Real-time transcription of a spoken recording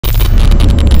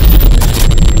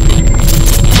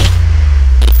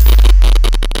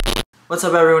What's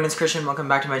up everyone, it's Christian. Welcome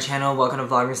back to my channel. Welcome to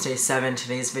Vlogmas Day 7.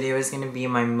 Today's video is going to be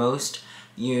my most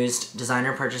used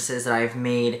designer purchases that I've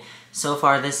made so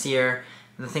far this year.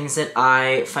 The things that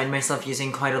I find myself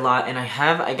using quite a lot, and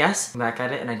I guess, back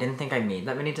at it, and I didn't think I made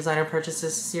that many designer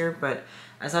purchases this year, but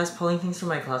as I was pulling things from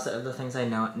my closet of the things I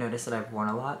noticed that I've worn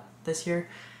a lot this year,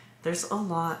 there's a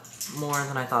lot more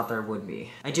than I thought there would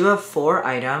be. I do have 4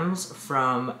 items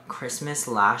from Christmas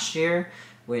last year,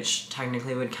 which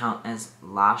technically would count as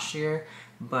last year,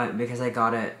 but because I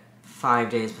got it 5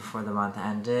 days before the month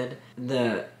ended,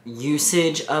 the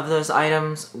usage of those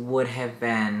items would have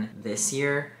been this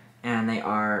year, and they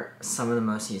are some of the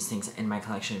most used things in my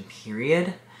collection,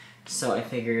 period. So I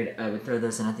figured I would throw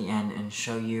those in at the end and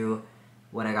show you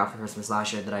what I got for Christmas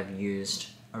last year that I've used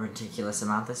a ridiculous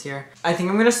amount this year. I think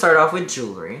I'm going to start off with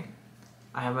jewelry.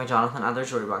 I have my Jonathan Adler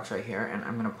jewelry box right here, and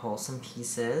I'm going to pull some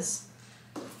pieces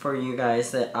for you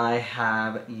guys that I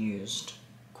have used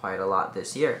quite a lot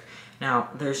this year. Now,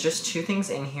 there's just 2 things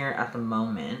in here at the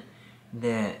moment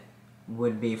that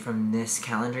would be from this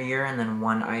calendar year, and then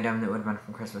 1 item that would have been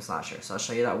from Christmas last year. So I'll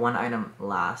show you that 1 item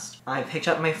last. I picked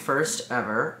up my first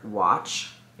ever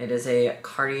watch. It is a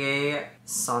Cartier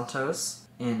Santos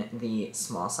in the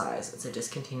small size. It's a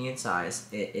discontinued size.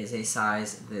 It is a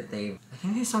size that I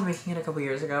think they started making it a couple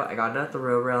years ago. I got it at the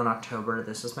Rail in October.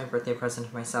 This was my birthday present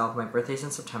to myself. My birthday's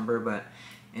in September, but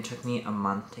it took me a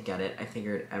month to get it. I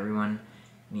figured everyone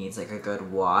needs like a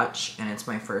good watch, and it's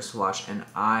my first watch, and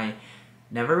I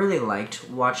never really liked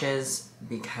watches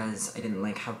because I didn't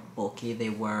like how bulky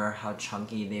they were, how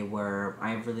chunky they were.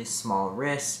 I have really small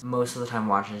wrists. Most of the time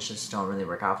watches just don't really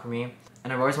work out for me.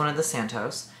 And I've always wanted the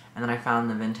Santos. And then I found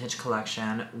the vintage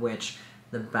collection, which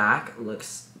the back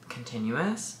looks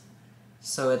continuous.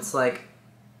 So it's like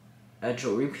a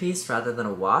jewelry piece rather than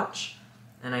a watch.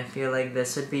 And I feel like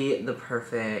this would be the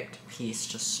perfect piece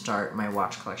to start my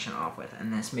watch collection off with.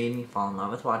 And this made me fall in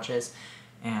love with watches,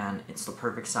 and it's the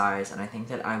perfect size. And I think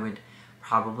that I would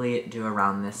probably do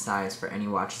around this size for any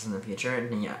watches in the future.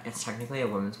 And yeah, it's technically a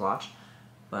women's watch,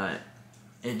 but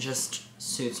it just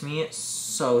suits me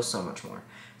so much more.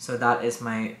 So that is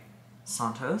my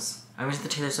Santos. I went to the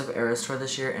Taylor Swift Eras Tour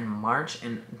this year in March,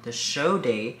 and the show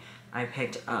day I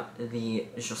picked up the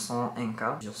Jason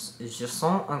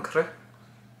Encre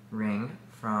ring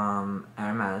from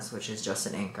Hermes, which is just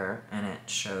an anchor, and it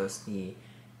shows the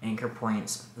anchor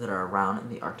points that are around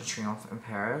the Arc de Triomphe in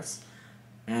Paris.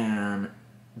 And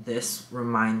this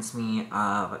reminds me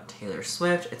of Taylor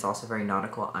Swift. It's also very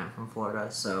nautical. I'm from Florida,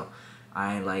 so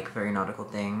I like very nautical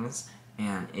things,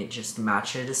 and it just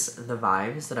matches the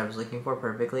vibes that I was looking for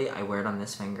perfectly. I wear it on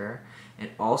this finger.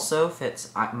 It also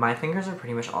fits, my fingers are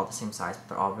pretty much all the same size, but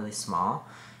they're all really small.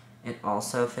 It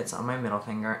also fits on my middle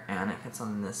finger, and it fits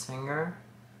on this finger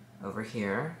over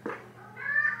here.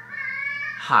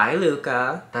 Hi,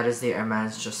 Luca. That is the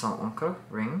Hermes Jason Encre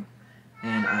ring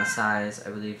in a size,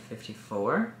 I believe,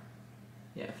 54.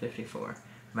 Yeah, 54.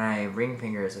 My ring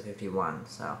finger is a 51,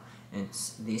 so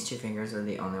these 2 fingers are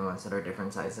the only ones that are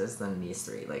different sizes than these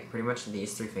 3. Like, pretty much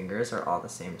these 3 fingers are all the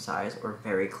same size or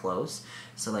very close.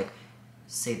 So, like,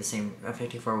 say a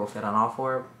 54 will fit on all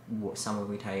 4. Some will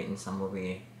be tight and some will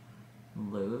be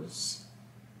loose,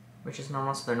 which is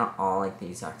normal. So they're not all like the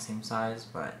exact same size,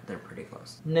 but they're pretty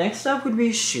close. Next up would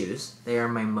be shoes. They are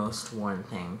my most worn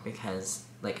thing because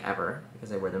I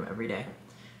wear them every day.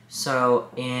 So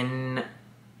in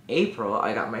April,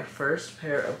 I got my first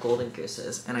pair of Golden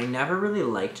Gooses, and I never really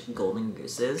liked Golden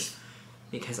Gooses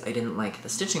because I didn't like the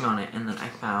stitching on it, and then I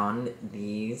found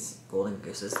these Golden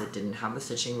Gooses that didn't have the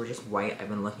stitching, were just white. I've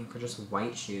been looking for just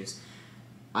white shoes.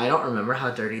 I don't remember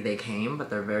how dirty they came, but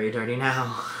they're very dirty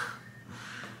now.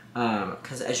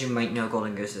 Because as you might know,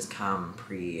 Golden Gooses come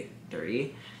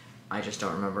pre-dirty. I just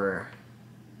don't remember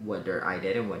what dirt I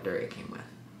did and what dirt it came with.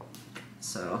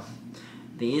 So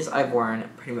these I've worn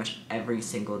pretty much every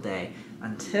single day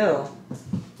until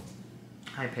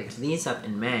I picked these up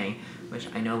in May, which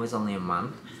I know was only a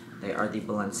month. They are the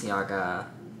Balenciaga,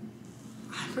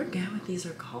 I forget what these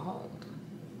are called,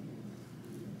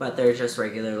 but they're just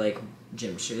regular like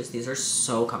gym shoes. These are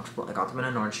so comfortable. I got them in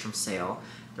a Nordstrom sale.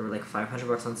 They were like 500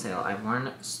 bucks on sale. I've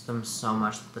worn them so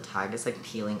much that the tag is like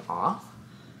peeling off,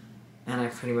 and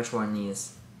I've pretty much worn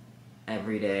these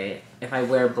every day. If I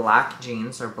wear black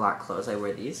jeans or black clothes, I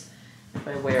wear these. If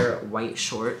I wear white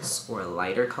shorts or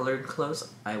lighter colored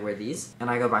clothes, I wear these. And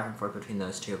I go back and forth between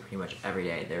those 2 pretty much every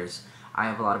day. I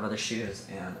have a lot of other shoes,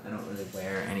 and I don't really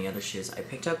wear any other shoes. I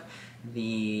picked up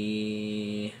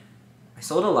I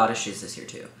sold a lot of shoes this year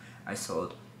too. I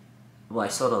sold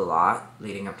a lot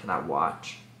leading up to that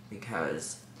watch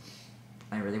because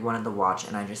I really wanted the watch,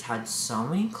 and I just had so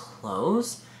many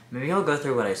clothes Maybe I'll go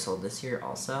through what I sold this year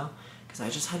also, because I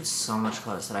just had so much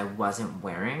clothes that I wasn't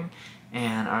wearing,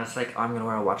 and I was like, oh, I'm gonna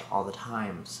wear a watch all the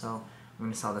time, so I'm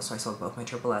gonna sell this. So I sold both my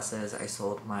Triple S's, I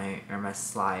sold my Hermes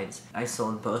slides, I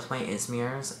sold both my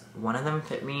Izmirs. One of them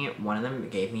fit me, one of them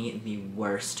gave me the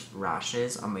worst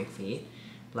rashes on my feet,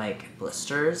 like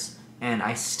blisters, and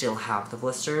I still have the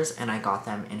blisters, and I got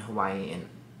them in Hawaii in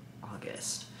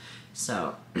August.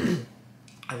 So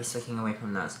I was sticking away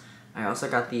from those. I also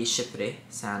got the Chypre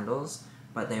sandals,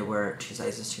 but they were 2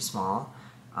 sizes too small.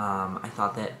 I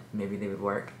thought that maybe they would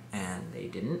work, and they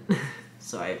didn't.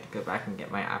 So I have to go back and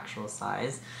get my actual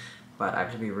size, but I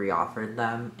have to be re-offered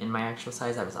them in my actual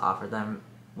size. I was offered them,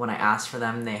 when I asked for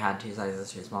them, they had 2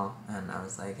 sizes too small, and I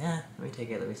was like, let me take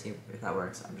it, let me see if that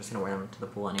works. I'm just gonna wear them to the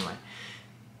pool anyway.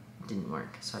 Didn't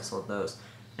work, so I sold those.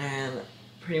 And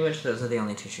pretty much those are the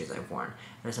only 2 shoes I've worn.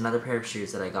 There's another pair of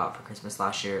shoes that I got for Christmas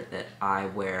last year that I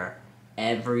wear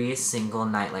every single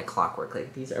night like clockwork.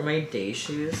 Like, these are my day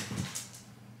shoes.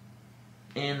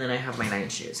 And then I have my night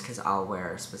shoes, because I'll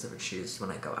wear specific shoes when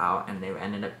I go out, and they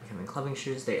ended up becoming clubbing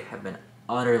shoes. They have been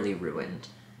utterly ruined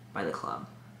by the club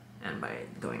and by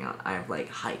going out. I've like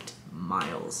hiked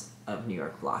miles of New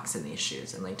York blocks in these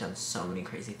shoes and like done so many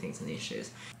crazy things in these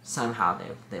shoes. Somehow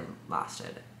they've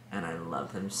lasted, and I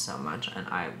love them so much, and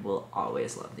I will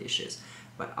always love these shoes.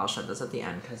 But I'll show those at the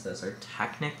end because those are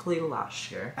technically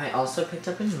last year. I also picked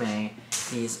up in May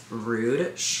these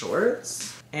Rude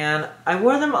shorts, and I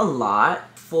wore them a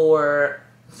lot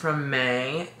from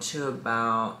May to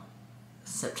about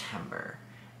September,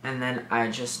 and then I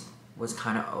just was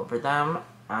kind of over them.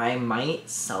 I might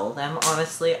sell them,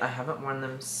 honestly. I haven't worn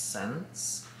them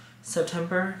since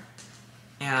September,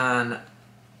 and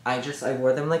I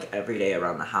wore them like every day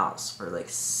around the house for like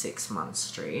 6 months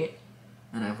straight.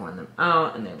 And I've worn them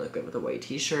out, and they look good with a white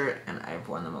t-shirt, and I've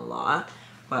worn them a lot,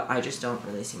 but I just don't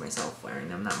really see myself wearing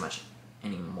them that much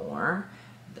anymore.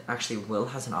 Actually, Will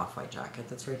has an off-white jacket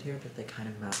that's right here that they kind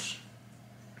of match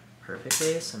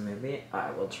perfectly, so maybe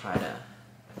I will try to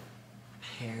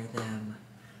pair them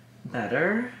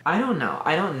better. I don't know.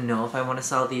 I don't know if I want to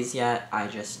sell these yet. I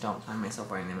just don't find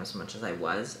myself wearing them as much as I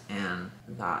was, and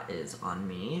that is on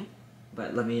me.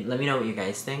 But let me know what you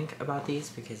guys think about these,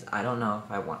 because I don't know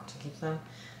if I want to keep them.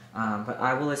 But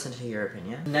I will listen to your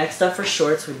opinion. Next up for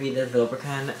shorts would be the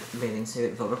Vilebrequin bathing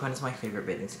suit. Vilebrequin is my favorite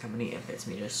bathing suit company. It fits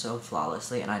me just so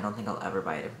flawlessly, and I don't think I'll ever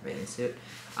buy a different bathing suit.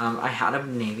 I had a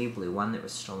navy blue one that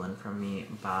was stolen from me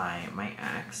by my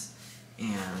ex,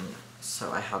 and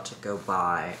so I had to go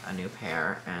buy a new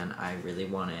pair, and I really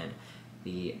wanted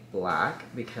the black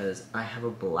because I have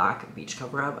a black beach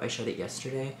cover-up. I showed it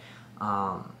yesterday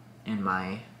in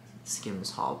my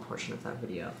Skims haul portion of that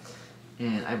video.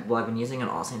 And I've been using an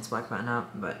All Saints black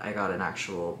button-up, but I got an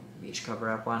actual beach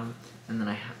cover-up one. And then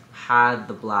I had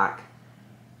the black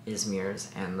Izmirs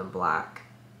and the black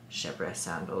Chypre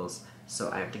sandals, so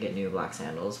I have to get new black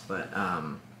sandals, but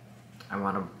I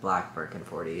want a black Birkin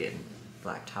 40 and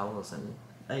black towels. And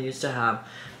I used to have,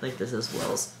 like, this is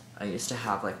Will's, I used to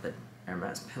have like the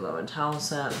Hermes pillow and towel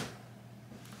set,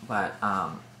 but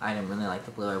I didn't really like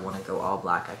the blue. I want to go all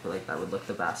black. I feel like that would look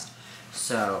the best.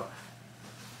 So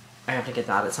I have to get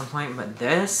that at some point, but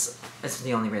this is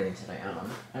the only bathing suit I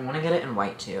own. I want to get it in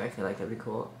white too. I feel like that'd be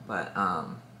cool, but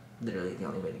literally the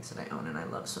only bathing suit I own, and I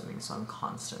love swimming, so I'm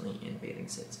constantly in bathing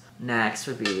suits. Next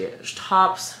would be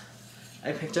tops.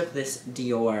 I picked up this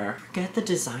Dior. Forget the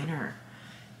designer.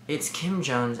 It's Kim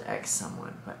Jones X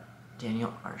someone, but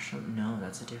Daniel Arsham? No,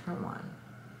 that's a different one.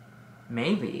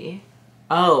 Maybe.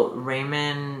 Oh,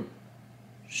 Raymond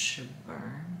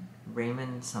Schiburn?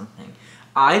 Raymond something.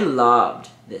 I loved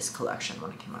this collection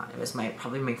when it came out. It was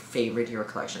probably my favorite Dior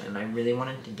collection, and I really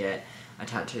wanted to get a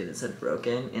tattoo that said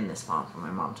broken in this font, but my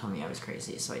mom told me I was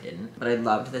crazy, so I didn't. But I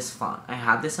loved this font. I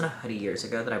had this in a hoodie years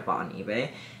ago that I bought on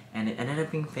eBay, and it ended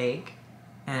up being fake,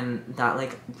 and that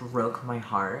like broke my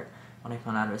heart when I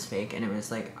found out it was fake. And it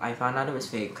was like, I found out it was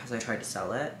fake because I tried to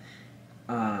sell it.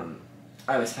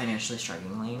 I was financially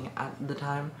struggling at the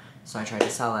time, so I tried to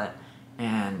sell it,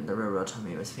 and the real told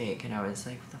me it was fake, and I was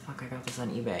like, what the fuck, I got this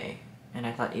on eBay, and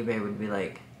I thought eBay would be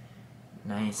like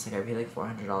nice, like I paid like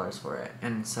 $400 for it,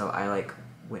 and so I like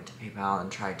went to PayPal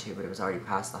and tried to, but it was already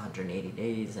past the 180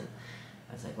 days, and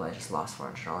I was like, well, I just lost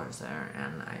 $400 there,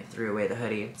 and I threw away the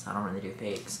hoodie, so I don't really do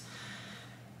fakes,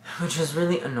 which was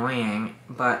really annoying.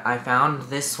 But I found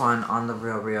this one on the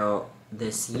RealReal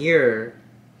this year,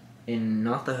 in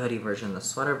not the hoodie version, the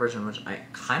sweater version, which I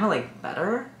kind of like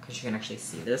better, because you can actually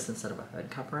see this instead of a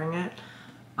hood covering it.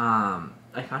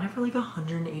 I found it for like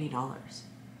 $180,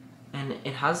 and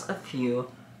it has a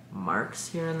few marks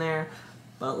here and there,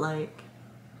 but like,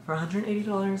 For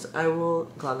 $180, I will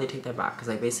gladly take that back because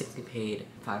I basically paid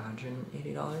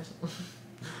 $580.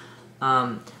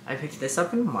 I picked this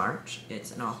up in March.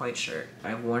 It's an off-white shirt.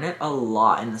 I've worn it a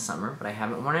lot in the summer, but I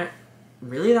haven't worn it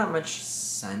really that much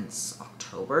since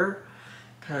October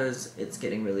because it's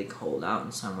getting really cold out,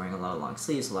 and so I'm wearing a lot of long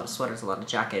sleeves, a lot of sweaters, a lot of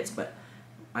jackets. But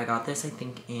I got this, I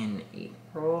think, in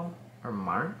April or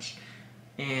March,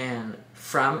 and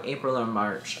from April or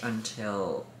March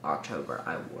until October,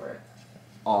 I wore it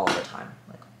all the time,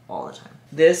 like all the time.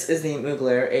 This is the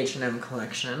Mugler H&M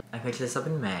collection. I picked this up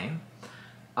in May.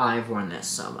 I've worn this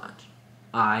so much.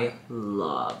 I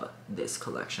love this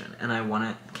collection, and I want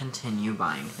to continue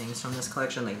buying things from this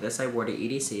collection. Like this I wore to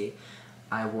EDC.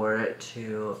 I wore it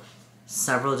to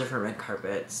several different red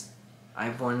carpets.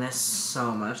 I've worn this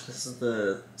so much. This is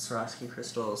the Swarovski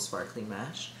Crystal Sparkly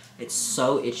Mesh. It's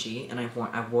so itchy, and I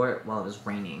wore it while it was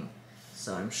raining,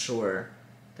 so I'm sure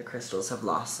the crystals have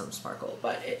lost some sparkle,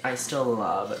 but I still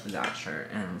love that shirt,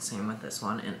 and same with this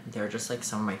one, and they're just like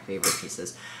some of my favorite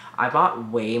pieces. I bought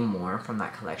way more from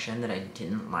that collection that I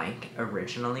didn't like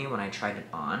originally when I tried it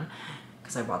on,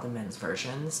 because I bought the men's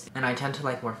versions, and I tend to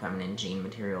like more feminine jean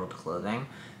material clothing,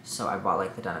 so I bought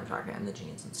like the denim jacket and the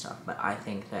jeans and stuff, but I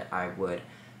think that I would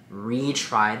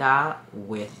retry that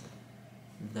with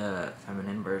the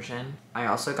feminine version. I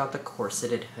also got the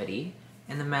corseted hoodie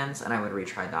in the men's, and I would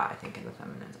retry that, I think, in the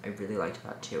feminines. I really liked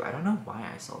that too. I don't know why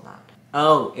I sold that.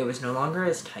 Oh, it was no longer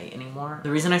as tight anymore.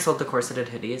 The reason I sold the corseted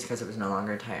hoodie is because it was no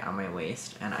longer tight on my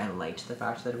waist, and I liked the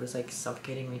fact that it was like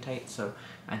suffocatingly tight, so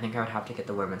I think I would have to get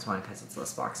the women's one because it's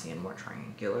less boxy and more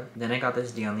triangular. Then I got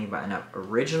this Dion Lee button up.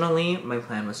 Originally, my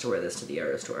plan was to wear this to the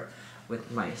Eras tour with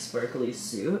my sparkly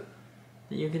suit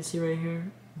that you can see right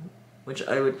here, which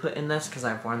I would put in this because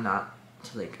I've worn that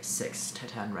to like 6 to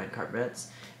 10 red carpets,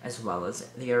 as well as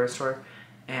the Eras tour,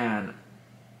 and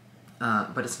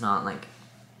but it's not like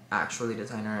actually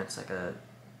designer. It's like a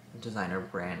designer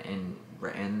brand in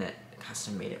Britain that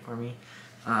custom made it for me.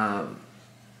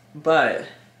 But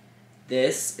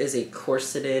this is a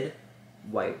corseted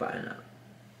white button up.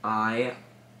 I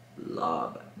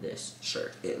love this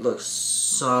shirt. It looks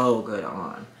so good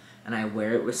on, and I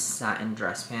wear it with satin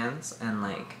dress pants and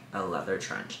like a leather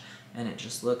trench, and it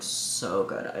just looks so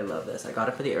good. I love this. I got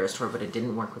it for the Eras tour, but it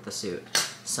didn't work with the suit.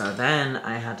 So then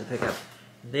I had to pick up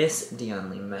this Dion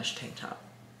Lee mesh tank top,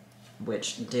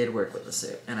 which did work with the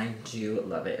suit, and I do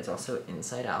love it. It's also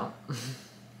inside out,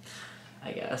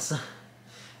 I guess.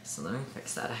 So let me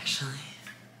fix that actually.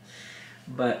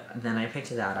 But then I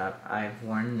picked that up. I've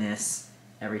worn this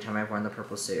every time I've worn the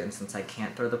purple suit, and since I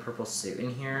can't throw the purple suit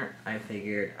in here, I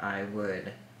figured I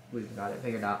would, we've got it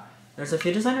figured out. There's a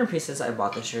few designer pieces I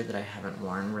bought this year that I haven't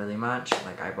worn really much.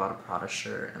 Like I bought a Prada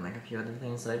shirt and like a few other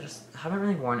things that I just haven't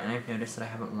really worn, and I've noticed that I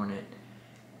haven't worn it,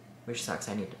 which sucks.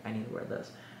 I need to wear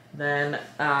those. Then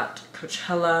at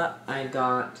Coachella, I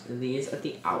got these at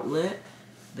the outlet,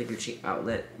 the Gucci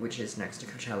outlet, which is next to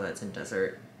Coachella. It's in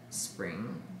Desert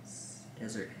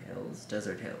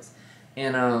Hills.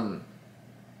 And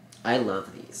I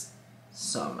love these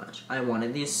so much. I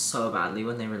wanted these so badly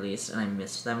when they released, and I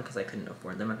missed them because I couldn't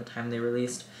afford them at the time they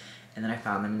released. And then I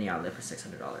found them in the outlet for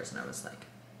 $600, and I was like,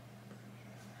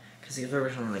 because these were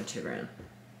originally like $2 grand.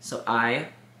 So I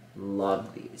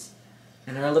love these.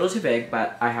 And they're a little too big,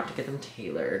 but I have to get them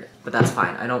tailored. But that's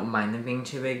fine. I don't mind them being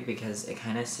too big because it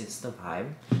kind of suits the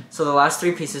vibe. So the last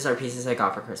 3 pieces are pieces I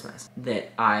got for Christmas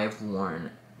that I've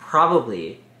worn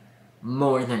probably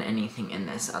more than anything in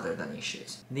this other than these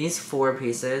shoes. These 4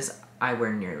 pieces I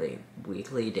wear nearly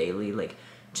weekly, daily. Like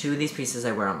 2 of these pieces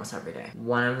I wear almost every day.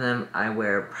 1 of them I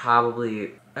wear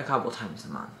probably a couple times a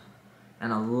month.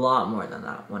 And a lot more than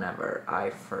that whenever I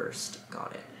first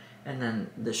got it. And then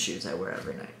the shoes I wear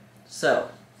every night. So,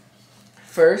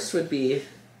 first would be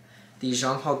the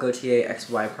Paul Gautier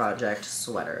XY Project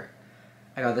sweater.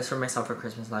 I got this for myself for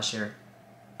Christmas last year.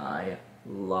 I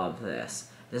love this.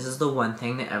 This is the one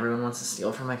thing that everyone wants to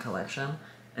steal from my collection,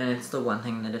 and it's the one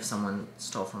thing that if someone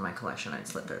stole from my collection, I'd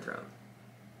slit their throat.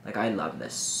 Like, I love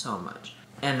this so much.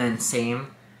 And then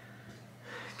same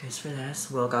goes for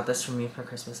this. Will got this for me for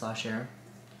Christmas last year.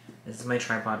 This is my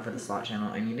tripod for the slot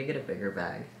channel. I need to get a bigger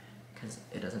bag because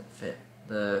it doesn't fit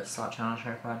the slot channel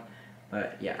tripod.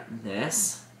 But yeah,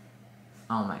 this,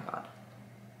 oh my god.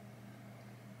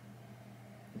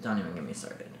 Don't even get me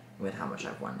started with how much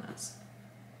I've worn this.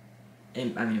 I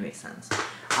mean, it makes sense.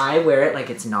 I wear it like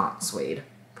it's not suede,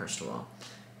 first of all,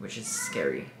 which is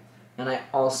scary. And I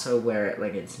also wear it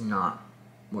like it's not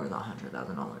worth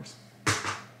 $100,000.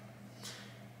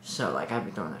 So, like, I'd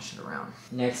be throwing that shit around.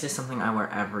 Next is something I wear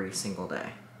every single day.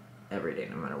 Every day,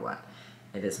 no matter what.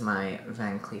 It is my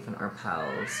Van Cleef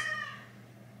Arpels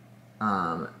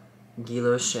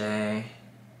guilloche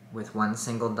with one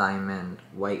single diamond,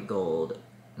 white gold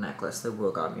necklace that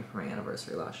Will got me for my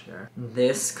anniversary last year.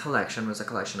 This collection was a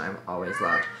collection I've always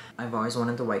loved. I've always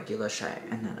wanted the white guilloche,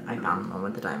 and then I found the one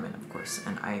with the diamond, of course,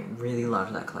 and I really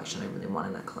loved that collection. I really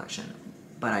wanted that collection,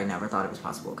 but I never thought it was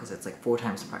possible because it's like 4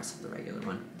 times the price of the regular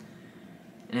one.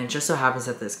 And it just so happens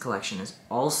that this collection is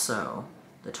also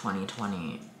the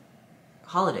 2020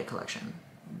 holiday collection,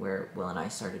 where Will and I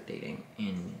started dating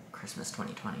in Christmas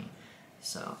 2020.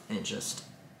 So it just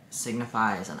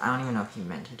signifies, and I don't even know if he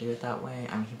meant to do it that way.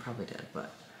 I mean, he probably did,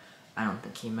 but I don't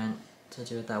think he meant to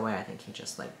do it that way. I think he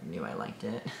just like knew I liked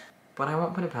it. But I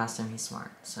won't put it past him, he's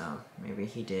smart. So maybe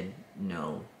he did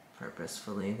know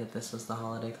purposefully that this was the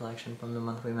holiday collection from the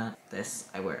month we met. This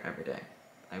I wear every day.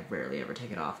 I rarely ever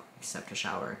take it off except to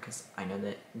shower, because I know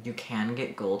that you can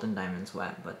get gold and diamonds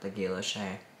wet, but the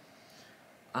guilloche,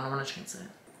 I don't want to chance it.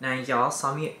 Now y'all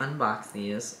saw me unbox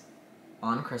these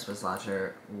on Christmas last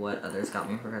year. What others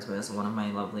got me for Christmas? One of my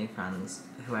lovely friends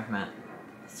who I've met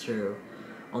through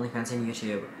OnlyFans and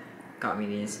YouTube got me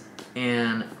these,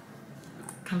 and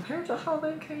compared to how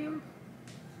they came,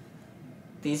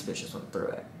 these bitches went through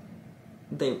it.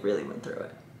 They really went through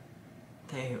it.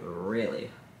 They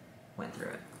really went through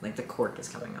it. Like, the cork is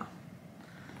coming off.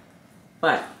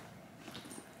 But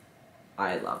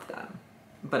I love them.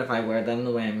 But if I wear them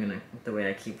the way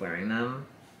I keep wearing them,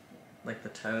 like the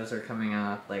toes are coming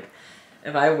off, like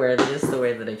if I wear these the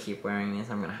way that I keep wearing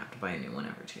these, I'm gonna have to buy a new one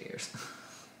every 2 years.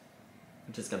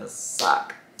 Which is gonna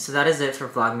suck. So that is it for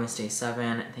Vlogmas Day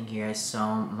 7. Thank you guys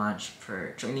so much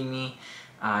for joining me.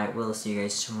 I will see you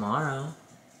guys tomorrow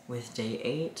with Day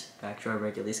 8, back to our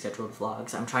regularly scheduled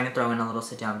vlogs. I'm trying to throw in a little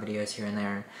sit-down videos here and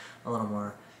there, a little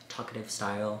more talkative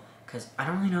style, because I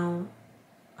don't really know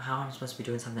how I'm supposed to be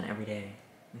doing something every day.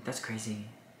 Like, that's crazy.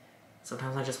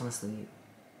 Sometimes I just want to sleep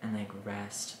and like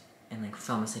rest and like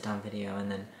film a sit-down video and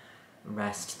then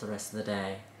rest the rest of the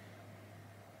day.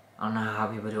 I don't know how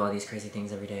people do all these crazy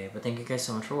things every day, but thank you guys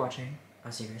so much for watching.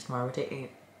 I'll see you guys tomorrow with Day 8.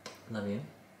 Love you.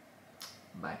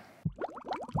 Bye.